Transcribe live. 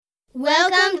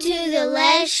Welcome to the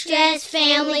Less Stress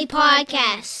Family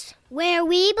Podcast, where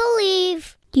we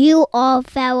believe you are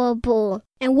valuable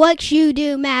and what you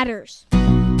do matters.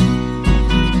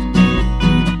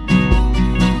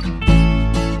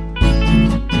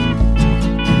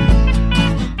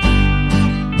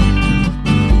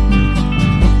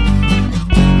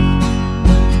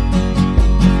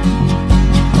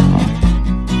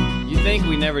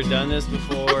 We've never done this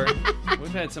before.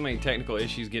 We've had so many technical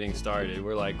issues getting started.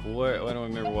 We're like, what? I don't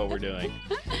remember what we're doing.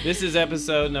 This is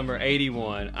episode number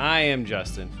 81. I am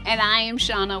Justin. And I am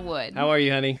Shauna Wood. How are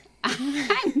you, honey?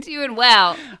 I'm doing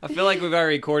well. I feel like we've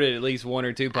already recorded at least one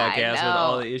or two podcasts with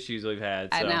all the issues we've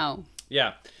had. So, I know.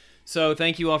 Yeah. So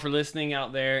thank you all for listening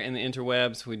out there in the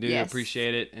interwebs. We do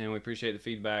appreciate it, and we appreciate the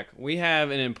feedback. We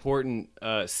have an important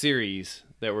series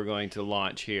that we're going to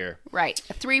launch here. Right.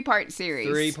 A three-part series.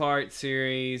 Three-part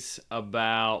series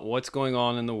about what's going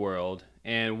on in the world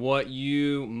and what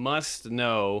you must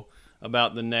know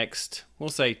about the next, we'll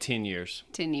say 10 years.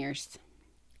 10 years.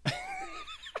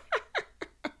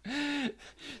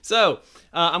 So,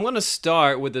 I'm going to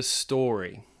start with a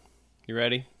story. You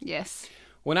ready? Yes.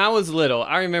 When I was little,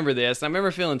 I remember this. I remember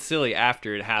feeling silly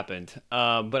after it happened,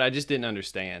 but I just didn't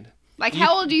understand. Like,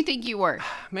 how old do you think you were?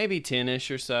 Maybe 10-ish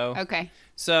or so. Okay.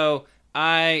 So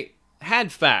I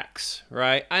had facts,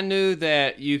 right? I knew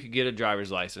that you could get a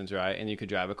driver's license, right? And you could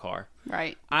drive a car.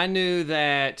 Right. I knew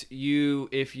that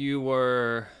if you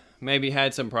were, maybe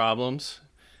had some problems,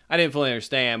 I didn't fully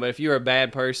understand, but if you were a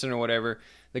bad person or whatever,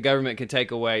 the government could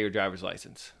take away your driver's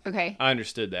license. Okay. I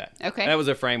understood that. Okay. That was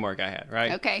a framework I had,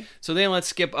 right? Okay. So then let's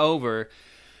skip over.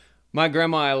 My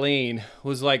grandma Eileen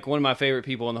was like one of my favorite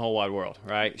people in the whole wide world,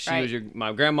 right? She was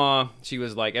my grandma. She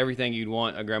was like everything you'd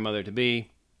want a grandmother to be.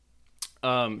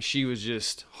 She was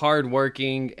just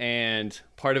hardworking and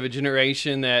part of a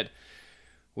generation that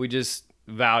we just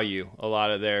value a lot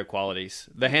of their qualities.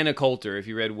 The Hannah Coulter, if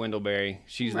you read Wendell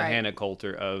she's the Hannah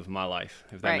Coulter of my life,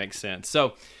 if that makes sense.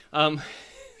 So,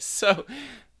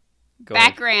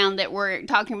 background that we're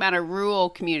talking about a rural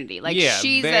community. Like,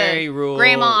 she's very a rural,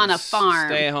 grandma on a farm.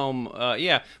 Stay at home.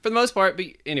 For the most part. But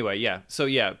anyway, yeah. So,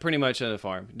 pretty much on a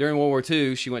farm. During World War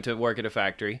II, she went to work at a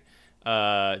factory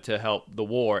to help the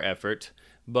war effort.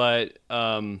 But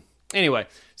anyway,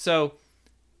 so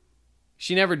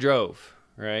she never drove,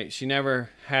 right? She never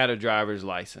had a driver's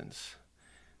license.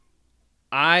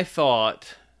 I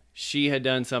thought she had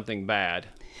done something bad.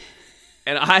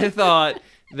 And I thought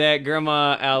that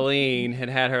Grandma Eileen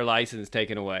had her license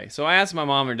taken away. So I asked my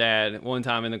mom or dad one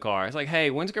time in the car. I was like, hey,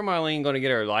 when's Grandma Eileen going to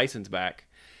get her license back?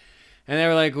 And they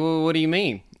were like, well, what do you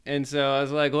mean? And so I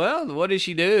was like, well, what did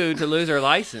she do to lose her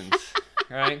license?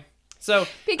 Right? So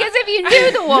because if you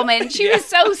knew the woman, she was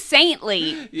so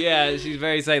saintly. Yeah, she's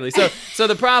very saintly. So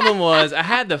the problem was I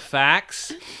had the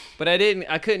facts, but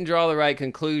I couldn't draw the right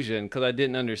conclusion because I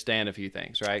didn't understand a few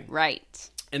things, right? Right.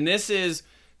 And this is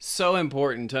so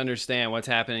important to understand what's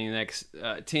happening in the next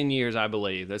 10 years, I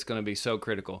believe. That's going to be so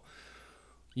critical.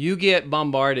 You get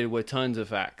bombarded with tons of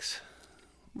facts.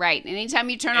 Right. Anytime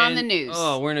you turn on the news.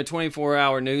 Oh, we're in a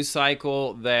 24-hour news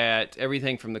cycle that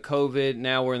everything from the COVID,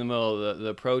 now we're in the middle of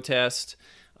the protest,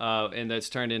 and that's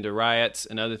turned into riots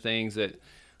and other things that...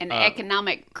 And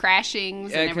economic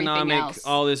crashings and everything else.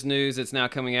 All this news that's now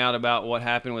coming out about what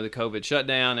happened with the COVID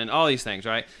shutdown and all these things,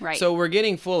 right? Right. So we're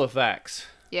getting full of facts.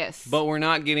 Yes. But we're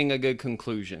not getting a good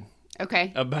conclusion.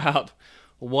 Okay. About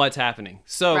what's happening.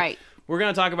 So we're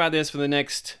going to talk about this for the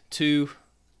next two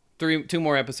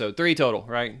more episodes. 3 total,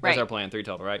 right? That's our plan. 3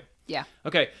 total, right? Yeah.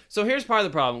 Okay. So here's part of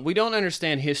the problem. We don't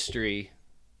understand history.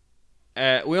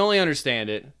 We only understand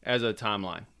it as a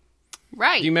timeline.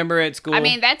 Right. Do you remember at school? I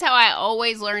mean, that's how I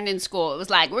always learned in school. It was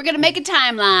like, we're going to make a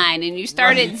timeline, and you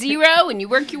start at 0, and you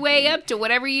work your way up to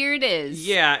whatever year it is.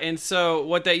 Yeah, and so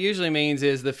what that usually means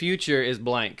is the future is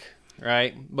blank,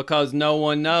 right? Because no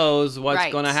one knows what's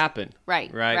going to happen.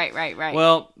 Right.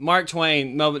 Well, Mark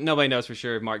Twain, nobody knows for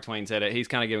sure if Mark Twain said it. He's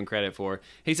kind of given credit for it.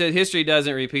 He said, history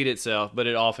doesn't repeat itself, but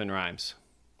it often rhymes.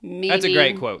 That's a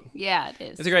great quote. Yeah, it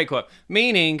is. It's a great quote.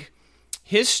 Meaning,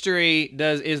 history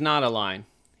is not a line.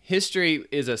 History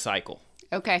is a cycle.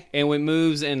 Okay. And it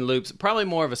moves in loops, probably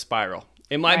more of a spiral.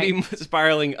 It might be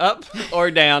spiraling up or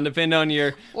down, depending on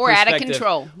your or out of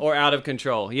control. Or out of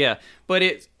control, yeah. But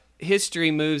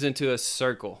history moves into a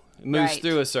circle. It moves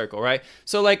through a circle, right?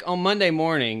 So like on Monday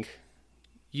morning,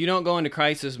 you don't go into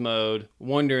crisis mode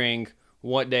wondering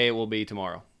what day it will be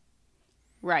tomorrow.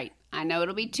 Right. I know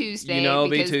it'll be Tuesday it'll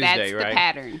be because Tuesday, that's right? the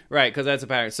pattern. Right, because that's a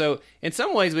pattern. So in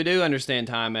some ways, we do understand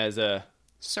time as a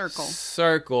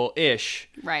circle-ish.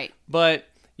 Right. But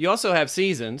you also have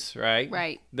seasons, right?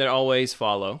 Right. That always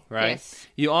follow, right? Yes.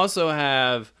 You also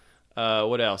have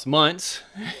what else? Months,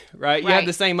 right? You Right. have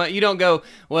the same month. You don't go,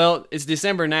 well, it's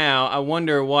December now. I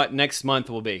wonder what next month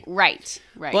will be. Right.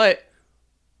 But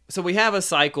so we have a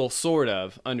cycle, sort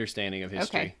of, understanding of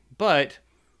history. Okay. But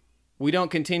we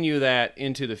don't continue that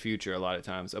into the future a lot of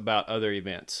times about other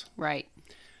events. Right.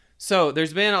 So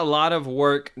there's been a lot of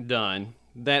work done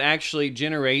that actually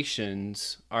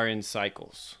generations are in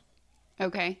cycles.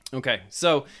 Okay. Okay,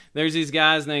 so there's these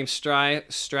guys named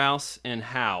Strauss and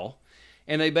Howe.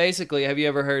 And they basically, have you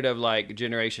ever heard of like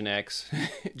Generation X,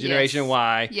 Generation Yes.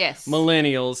 Y, Yes.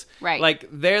 Millennials? Right. Like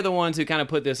they're the ones who kind of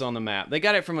put this on the map. They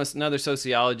got it from another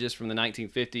sociologist from the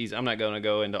 1950s. I'm not going to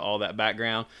go into all that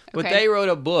background. But Okay. they wrote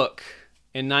a book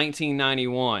in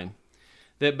 1991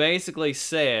 that basically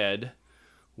said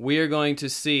we're going to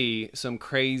see some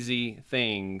crazy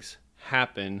things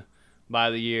happen by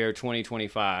the year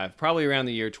 2025, probably around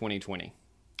the year 2020.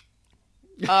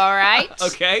 All right.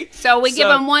 Okay? So we give So-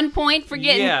 them 1 point for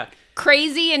getting Yeah.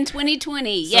 crazy in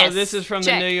 2020. So Yes. this is from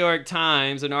Check. the New York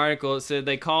Times, an article. It said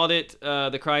they called it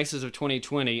the crisis of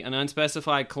 2020, an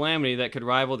unspecified calamity that could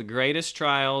rival the greatest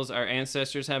trials our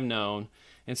ancestors have known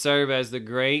and serve as the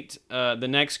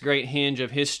next great hinge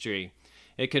of history.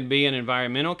 It could be an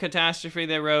environmental catastrophe,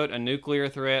 they wrote, a nuclear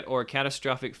threat, or a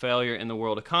catastrophic failure in the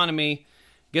world economy.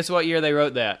 Guess what year they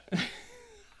wrote that?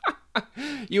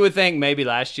 You would think maybe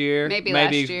last year. Maybe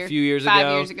last year. a few years 5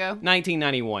 ago. years ago.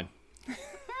 1991.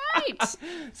 Right.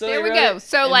 So There they we wrote go. it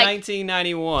So, in like,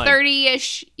 1991.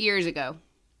 30-ish years ago.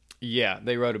 Yeah,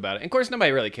 they wrote about it. And of course,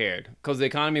 nobody really cared because the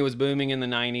economy was booming in the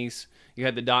 90s. You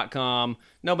had the dot-com.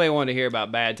 Nobody wanted to hear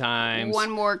about bad times. One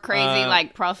more crazy,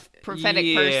 prophetic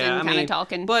Yeah, person I kind mean, of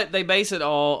talking. But they base it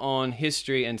all on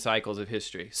history and cycles of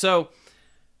history. So,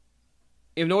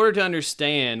 in order to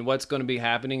understand what's going to be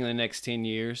happening in the next 10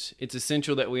 years, it's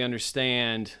essential that we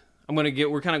understand.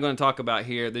 We're kind of going to talk about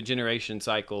here the generation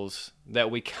cycles that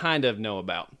we kind of know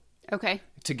about Okay.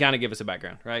 to kind of give us a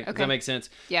background, right? Does Okay. that make sense?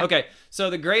 Yeah. Okay, so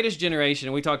the greatest generation,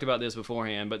 and we talked about this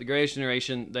beforehand, but the greatest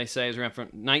generation, they say, is around from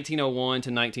 1901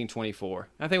 to 1924.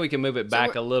 I think we can move it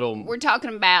back a little. We're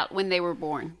talking about when they were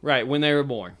born. Right, when they were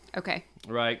born, Okay.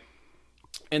 right?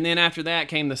 And then after that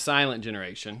came the silent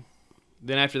generation.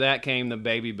 Then after that came the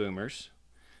baby boomers.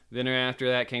 Then after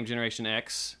that came Generation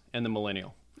X and the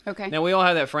millennial. Okay. Now, we all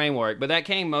have that framework, but that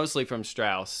came mostly from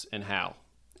Strauss and Howe.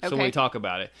 So when Okay. we talk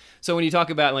about it. So when you talk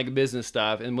about like business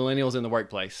stuff and millennials in the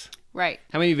workplace, Right.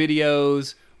 how many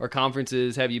videos or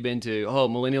conferences have you been to? Oh,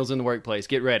 millennials in the workplace,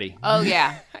 get ready. Oh,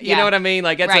 yeah. You know what I mean?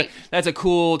 Like Right. that's a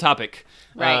cool topic.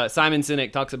 Right. Simon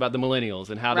Sinek talks about the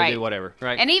millennials and how to Right. do whatever.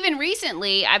 Right. And even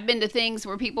recently, I've been to things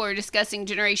where people are discussing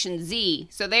Generation Z.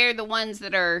 So they're the ones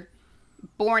that are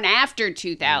born after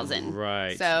 2000.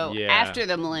 Right. So yeah. after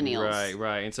the millennials.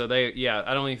 Right. And so I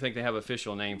don't even think they have an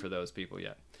official name for those people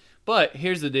yet. But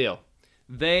here's the deal.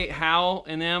 Howe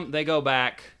and them, they go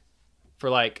back for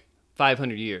like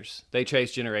 500 years. They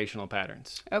trace generational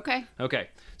patterns. Okay. Okay.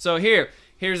 So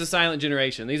here's the silent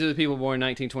generation. These are the people born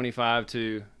 1925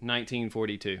 to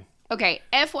 1942. Okay.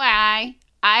 FYI,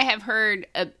 I have heard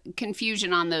a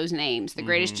confusion on those names. The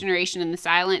Greatest Generation and the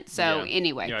Silent. So Mm-hmm. Yeah.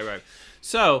 anyway. Yeah, right.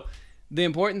 So the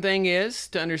important thing is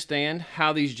to understand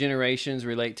how these generations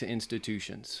relate to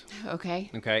institutions.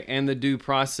 Okay. Okay, and the due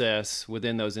process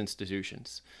within those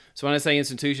institutions. So when I say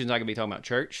institutions, I could be talking about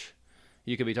church.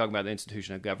 You could be talking about the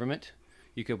institution of government.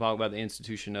 You could talk about the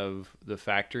institution of the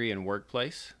factory and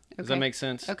workplace. Does that Okay. make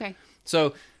sense? Okay.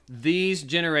 So these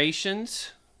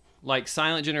generations, like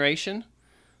silent generation,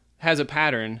 has a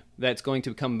pattern that's going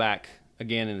to come back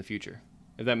again in the future.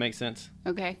 If that makes sense.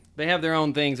 Okay. They have their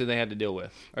own things that they had to deal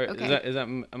with. Okay.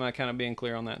 Am I kind of being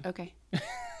clear on that? Okay.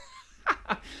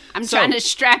 I'm So- trying to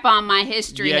strap on my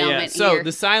history helmet So here.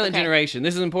 the silent Okay. generation,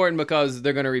 this is important because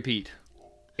they're going to repeat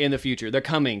in the future. They're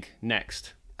coming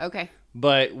next, Okay.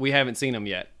 but we haven't seen them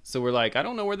yet. So we're like, I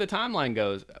don't know where the timeline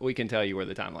goes. We can tell you where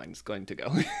the timeline is going to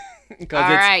go. Because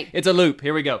All right. it's a loop.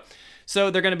 Here we go. So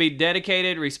they're going to be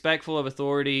dedicated, respectful of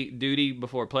authority, duty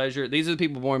before pleasure. These are the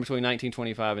people born between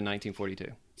 1925 and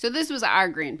 1942. So this was our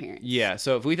grandparents. Yeah,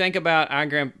 so if we think about our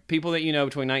people that you know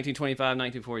between 1925 and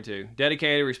 1942,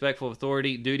 dedicated, respectful of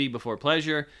authority, duty before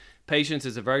pleasure, patience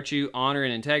is a virtue, honor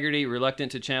and integrity,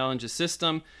 reluctant to challenge a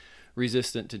system,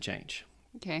 resistant to change.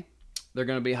 Okay. They're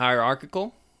going to be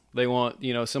hierarchical. They want,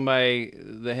 somebody,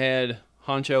 the head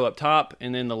honcho up top,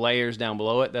 and then the layers down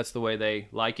below it. That's the way they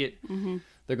like it. Mm-hmm.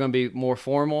 They're going to be more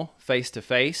formal,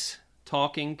 face-to-face,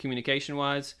 talking,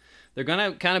 communication-wise. They're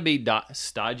going to kind of be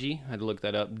stodgy. I had to look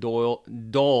that up.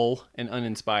 Dull and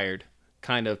uninspired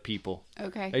kind of people.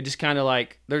 Okay. They just kind of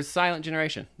they're a silent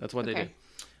generation. That's what they Okay.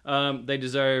 do. They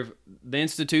deserve, the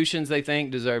institutions they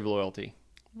think deserve loyalty.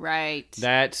 Right.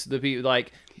 That's the people,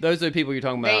 like, those are the people you're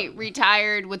talking about. They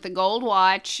retired with the gold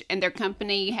watch, and their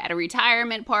company had a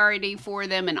retirement party for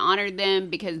them and honored them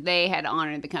because they had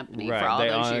honored the company for all they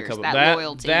those honor a years. couple. That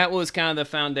loyalty. That was kind of the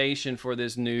foundation for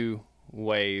this new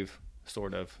wave,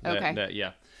 sort of. Okay.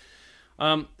 Yeah.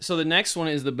 So the next one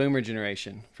is the boomer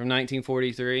generation from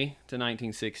 1943 to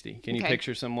 1960. Can you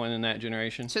picture someone in that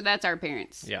generation? So that's our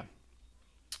parents. Yeah.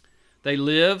 They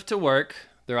live to work.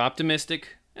 They're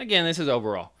optimistic. Again, this is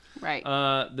overall. Right.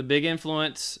 The big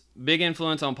influence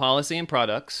on policy and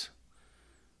products.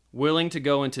 Willing to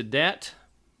go into debt.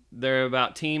 They're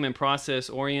about team and process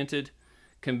oriented.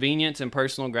 Convenience and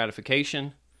personal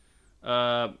gratification.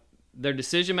 Their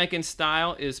decision-making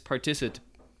style is participative.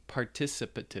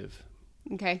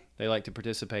 Okay. They like to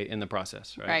participate in the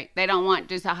process, right? Right. They don't want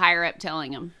just a higher up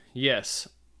telling them. Yes.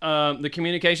 The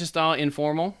communication style,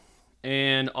 informal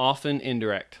and often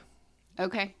indirect,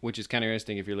 Okay. which is kind of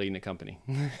interesting if you're leading a company.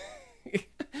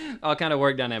 All kind of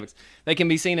work dynamics. They can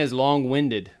be seen as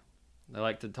long-winded. They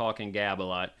like to talk and gab a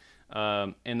lot.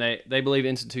 And they believe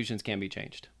institutions can be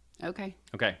changed. Okay.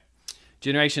 Okay.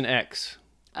 Generation X.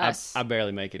 Us. I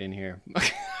barely make it in here.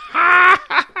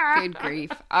 Good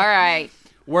grief. All right.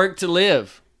 Work to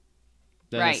live.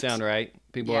 Doesn't Right. sound right.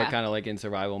 People are Yeah. kind of like in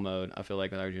survival mode, I feel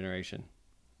like, with our generation.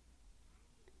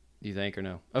 You think or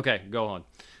no? Okay, go on.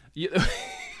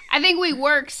 I think we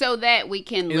work so that we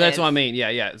can live. That's what I mean.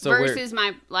 Yeah. So versus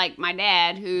my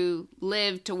dad who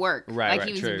lived to work. Right,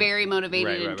 he was true. very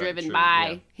motivated and driven true, by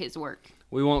yeah. his work.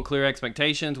 we want clear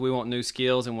expectations. We want new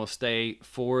skills, and we'll stay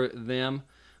for them.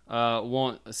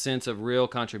 Want a sense of real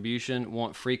contribution.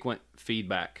 Want frequent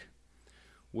feedback.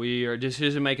 We are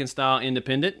decision-making style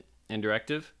independent and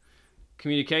directive.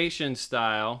 Communication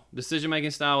style,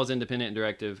 decision-making style is independent and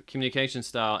directive. Communication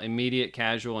style, immediate,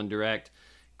 casual, and direct.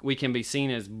 We can be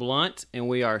seen as blunt, and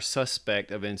we are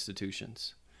suspect of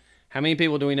institutions. How many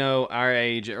people do we know our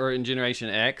age or in Generation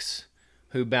X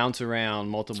who bounce around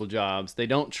multiple jobs? They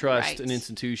don't trust Right. an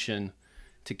institution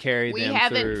to carry We them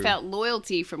haven't through. felt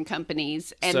loyalty from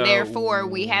companies, and So therefore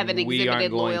we haven't we aren't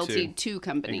exhibited going loyalty to. to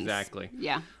companies. Exactly.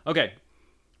 Yeah. Okay.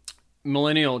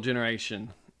 Millennial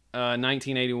generation,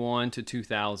 1981 to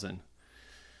 2000.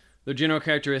 Their general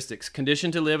characteristics: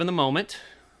 conditioned to live in the moment,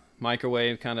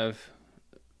 microwave kind of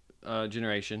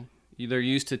generation. They're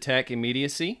used to tech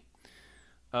immediacy.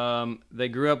 They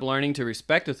grew up learning to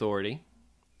respect authority.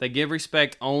 They give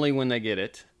respect only when they get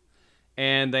it.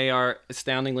 And they are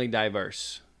astoundingly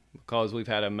diverse because we've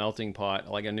had a melting pot,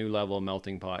 like a new level of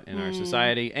melting pot in our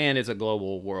society, and it's a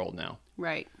global world now.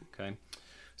 Right. Okay.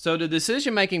 So the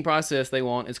decision-making process they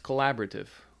want is collaborative.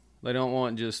 They don't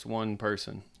want just one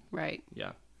person. Right.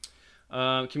 Yeah.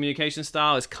 Communication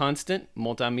style is constant,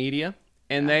 multimedia,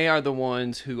 and they are the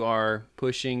ones who are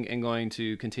pushing and going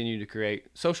to continue to create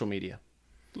social media.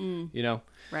 You know,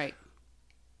 Right.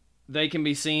 they can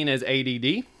be seen as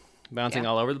ADD, bouncing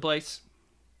all over the place,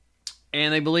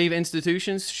 and they believe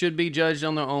institutions should be judged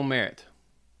on their own merit.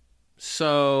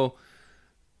 So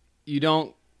you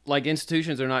don't, like,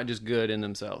 institutions are not just good in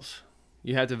themselves.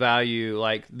 You have to value,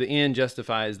 like, the end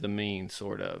justifies the means,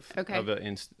 sort of, Okay.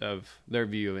 of their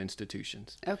view of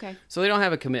institutions. Okay. So they don't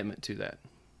have a commitment to that.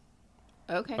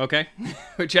 Okay. Okay?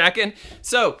 We're tracking.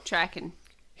 So Tracking.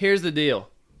 here's the deal.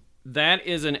 That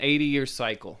is an 80-year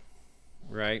cycle,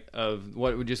 right, of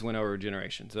what we just went over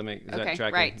generations. Is that Okay.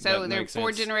 tracking? Right. So That there are makes 4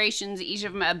 sense? generations, each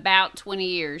of them about 20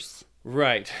 years.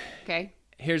 Right. Okay.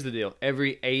 Here's the deal.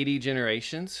 Every 80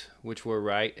 generations, which we're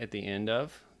right at the end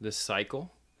of this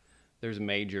cycle, there's a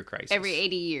major crisis. Every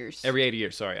 80 years. Every 80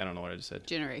 years. Sorry, I don't know what I just said.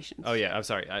 generations. Oh, yeah, I'm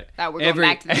sorry. Thought we're going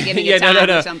back to the beginning yeah, of time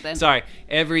no. or something. Sorry.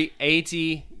 Every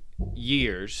 80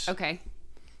 years, Okay.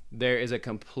 there is a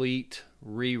complete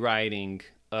rewriting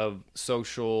of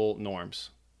social norms.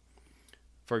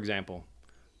 For example,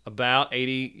 about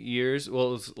 80 years,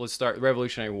 well, let's start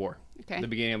Revolutionary War, Okay. the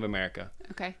beginning of America.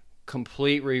 Okay.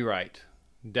 Complete rewrite.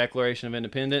 Declaration of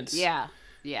Independence. Yeah.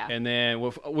 Yeah. And then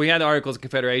we had the Articles of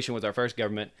Confederation was our first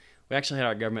government. We actually had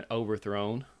our government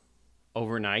overthrown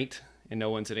overnight, and no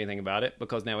one said anything about it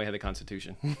because now we have the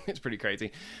Constitution. It's pretty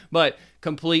crazy. But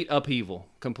complete upheaval,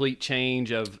 complete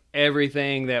change of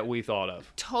everything that we thought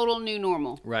of. Total new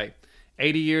normal. Right.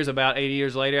 About 80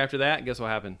 years later after that, guess what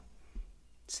happened?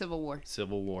 Civil War.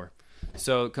 Civil War.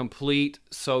 So complete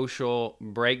social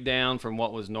breakdown from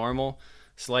what was normal.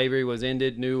 Slavery was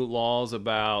ended. New laws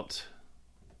about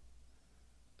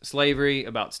slavery,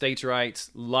 about states'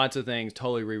 rights, lots of things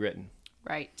totally rewritten.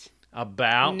 Right.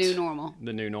 About New normal.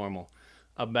 the new normal.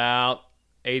 About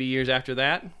 80 years after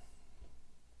that,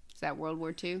 Is that World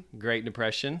War II? Great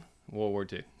Depression World War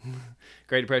II.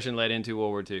 Great Depression led into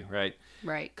World War II, right?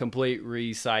 Right. Complete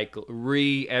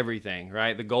everything,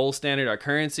 right? The gold standard, our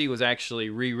currency, was actually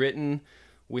rewritten.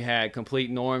 We had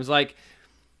complete norms. Like,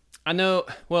 I know,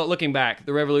 well, looking back,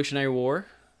 the Revolutionary War,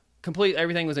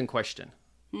 everything was in question.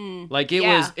 Like, it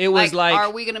was like,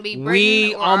 are we going to be Britain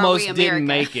we or almost are we America? didn't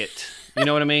make it. You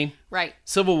know what I mean? Right.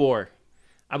 Civil War.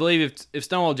 I believe if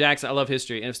Stonewall Jackson, I love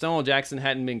history, and if Stonewall Jackson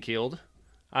hadn't been killed,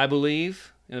 I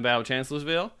believe, in the Battle of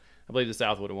Chancellorsville, I believe the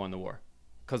South would have won the war.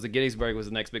 Because the Gettysburg was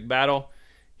the next big battle.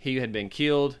 He had been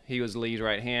killed. He was Lee's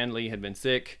right hand. Lee had been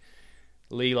sick.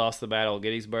 Lee lost the Battle of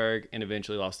Gettysburg and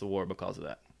eventually lost the war because of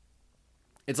that.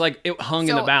 It's like it hung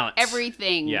in the balance.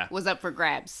 Everything was up for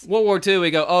grabs. World War II,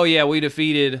 we go, oh yeah, we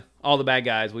defeated all the bad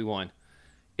guys. We won.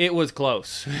 It was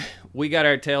close. We got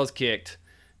our tails kicked.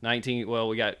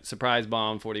 We got surprise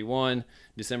bomb 41,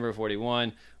 December of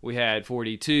 41. We had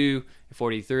 42,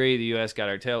 43. The U.S. got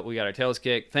our tails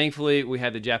kicked. Thankfully,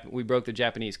 we broke the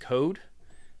Japanese code.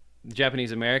 The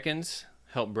Japanese Americans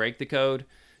helped break the code.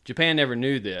 Japan never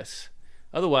knew this.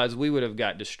 Otherwise, we would have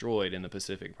got destroyed in the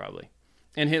Pacific probably.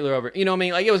 And Hitler over. You know what I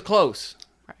mean? Like, it was close.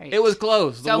 Right. It was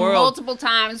close. So multiple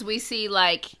times we see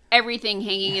like everything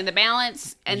hanging in the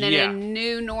balance, and then a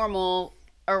new normal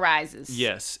arises.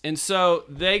 Yes. And so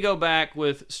they go back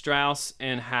with Strauss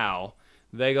and Howe.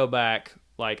 They go back,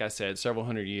 like I said, several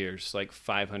hundred years, like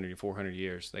 500, 400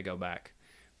 years. They go back.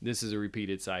 This is a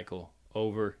repeated cycle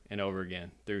over and over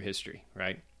again through history,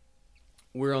 right?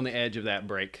 We're on the edge of that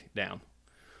breakdown.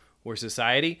 Where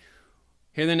society,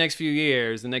 here in the next few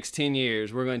years, the next 10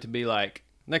 years, we're going to be like,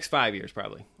 next 5 years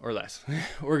probably, or less.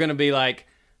 We're going to be like,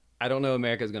 I don't know if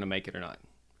America's going to make it or not.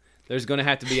 There's going to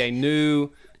have to be a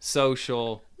new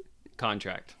social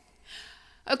contract.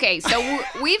 Okay, so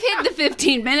we've hit the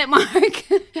 15-minute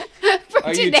mark.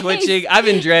 Are you twitching? I've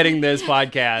been dreading this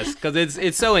podcast because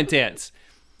it's so intense.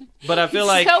 But I feel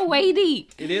like so weighty.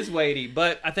 It is weighty,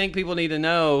 but I think people need to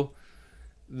know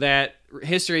that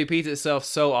history repeats itself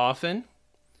so often.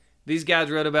 These guys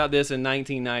wrote about this in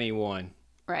 1991.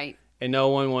 Right. And no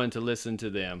one wanted to listen to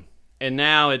them. And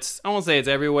now I won't say it's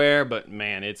everywhere, but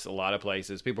man, it's a lot of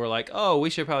places. People are like, oh, we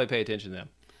should probably pay attention to them.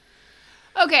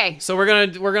 Okay. So we're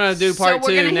gonna do part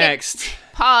 2 next.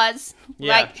 Pause.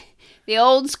 Yeah. Like the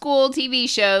old school TV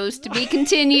shows to be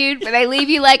continued, where they leave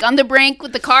you like on the brink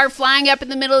with the car flying up in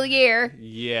the middle of the air.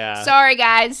 Yeah. Sorry,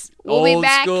 guys. We'll be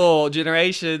back. Old school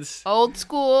generations. Old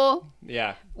school.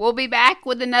 Yeah. We'll be back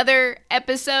with another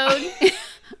episode.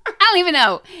 I don't even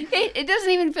know. It doesn't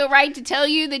even feel right to tell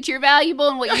you that you're valuable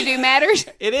and what you do matters.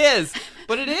 It is,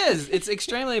 but it is. It's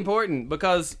extremely important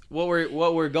because what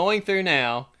we're going through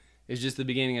now is just the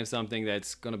beginning of something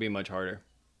that's going to be much harder.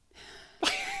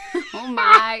 Oh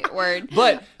my word!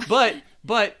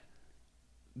 But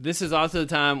this is also the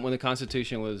time when the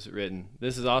Constitution was written.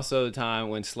 This is also the time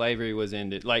when slavery was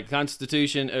ended. Like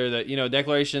Constitution or the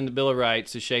Declaration, the Bill of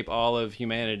Rights to shape all of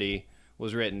humanity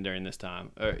was written during this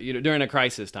time, or during a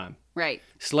crisis time. Right.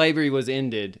 Slavery was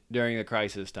ended during a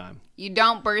crisis time. You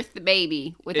don't birth the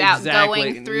baby without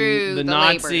going through the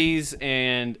Nazis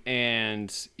labor.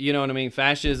 and you know what I mean.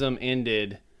 Fascism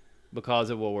ended because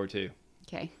of World War II.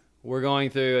 Okay. We're going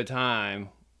through a time.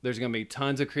 There's going to be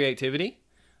tons of creativity.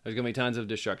 There's going to be tons of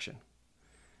destruction.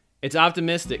 It's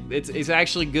optimistic. It's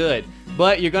actually good,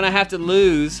 but you're going to have to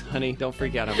lose, honey. Don't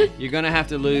freak out on me. You're going to have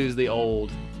to lose the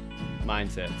old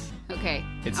mindsets. Okay.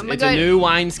 It's a new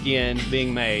wineskin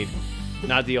being made,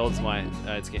 not the old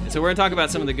wineskin. So we're going to talk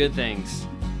about some of the good things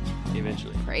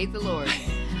eventually. Praise the Lord.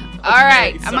 All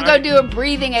right. I'm going to go do a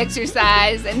breathing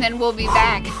exercise, and then we'll be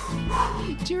back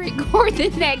to record the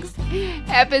next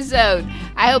episode.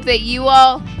 I hope that you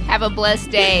all have a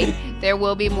blessed day. There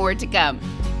will be more to come.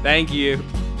 Thank you.